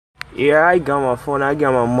Yeah, I got my phone, I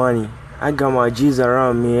got my money, I got my G's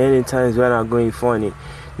around me anytime when I'm going funny.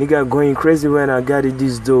 Nigga going crazy when I got it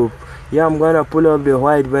this dope. Yeah, I'm gonna pull up the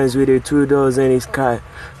white Benz with the 2 doors in the sky.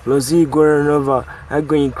 Plus he going over, I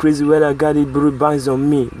going crazy when I got it blue bands on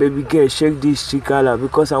me. Baby girl, shake this chicala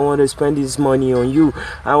because I wanna spend this money on you.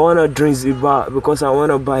 I wanna drink the bar because I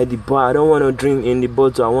wanna buy the bar. I don't wanna drink in the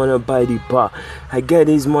bottle, I wanna buy the bar. I get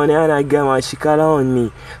this money and I get my chicala on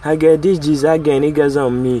me. I get these G's, I get niggas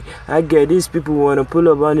on me. I get these people who wanna pull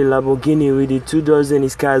up on the Lamborghini with the 2 doors in the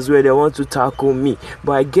skies where they want to tackle me.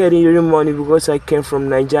 But I get the money because I came from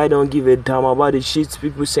Nigeria. I don't give a damn about the shit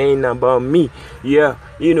people saying about me. Yeah,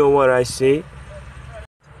 you know what I say.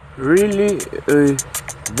 Really,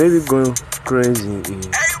 baby going crazy.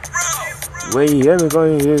 When you hear me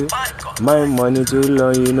going here, my money too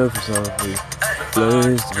long, you know for something.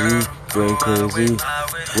 Please be going crazy.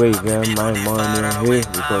 Wait, get my money on here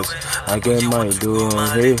because I get my dough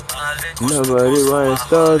on here. Nobody wanna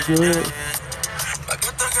stop me.